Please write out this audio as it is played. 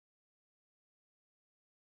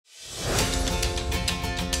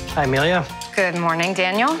Hi, Amelia. Good morning,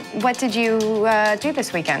 Daniel. What did you do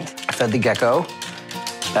this weekend? I fed the gecko.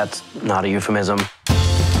 That's not a euphemism.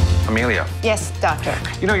 Amelia. Yes, doctor.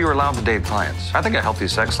 You know, you're allowed to date clients. I think a healthy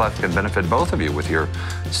sex life can benefit both of you with your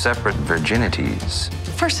separate virginities.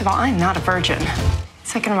 First of all, I'm not a virgin.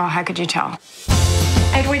 Second of all, how could you tell?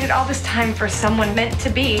 I'd waited all this time for someone meant to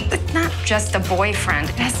be. It's not just a boyfriend.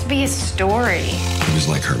 It has to be a story. It was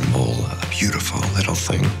like her mole, a beautiful little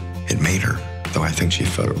thing. It made her, though I think she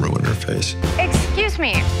felt it ruin her face. Excuse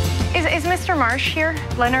me. Is Mr. Marsh here?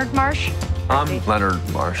 Leonard Marsh? I'm Leonard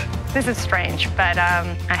Marsh. This is strange, but I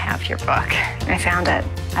have your book. I found it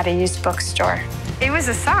at a used bookstore. It was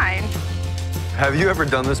a sign. Have you ever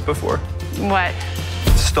done this before? What?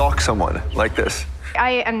 Stalk someone like this?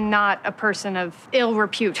 I am not a person of ill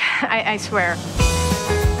repute, I swear.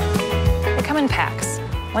 They come in packs.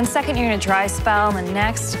 One second you're in a dry spell, and the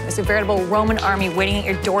next there's a veritable Roman army waiting at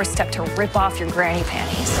your doorstep to rip off your granny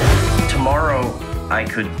panties. Tomorrow, I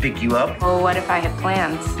could pick you up. Well, what if I had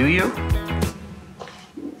plans? Do you?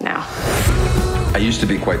 No. I used to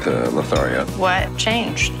be quite the Lothario. What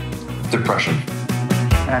changed? Depression.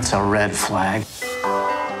 That's a red flag.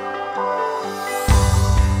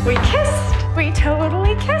 We kissed. We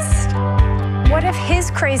totally kissed. What if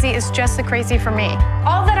his crazy is just the crazy for me?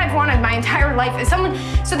 All that I've wanted my entire life is someone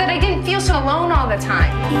so that I didn't feel so alone all the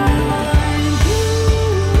time.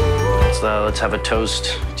 So let's have a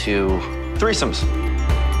toast to Threesomes.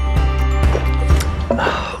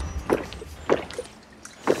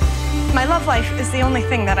 My love life is the only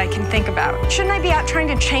thing that I can think about. Shouldn't I be out trying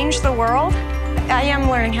to change the world? I am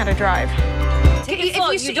learning how to drive.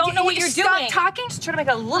 You don't know what you're doing. Stop talking. Just trying to make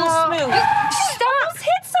it a little smooth. Stop. Almost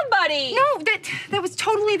hit somebody. No, that was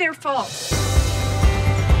totally their fault.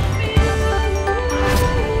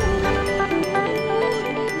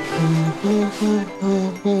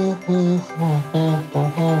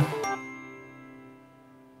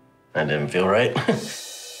 That didn't feel right.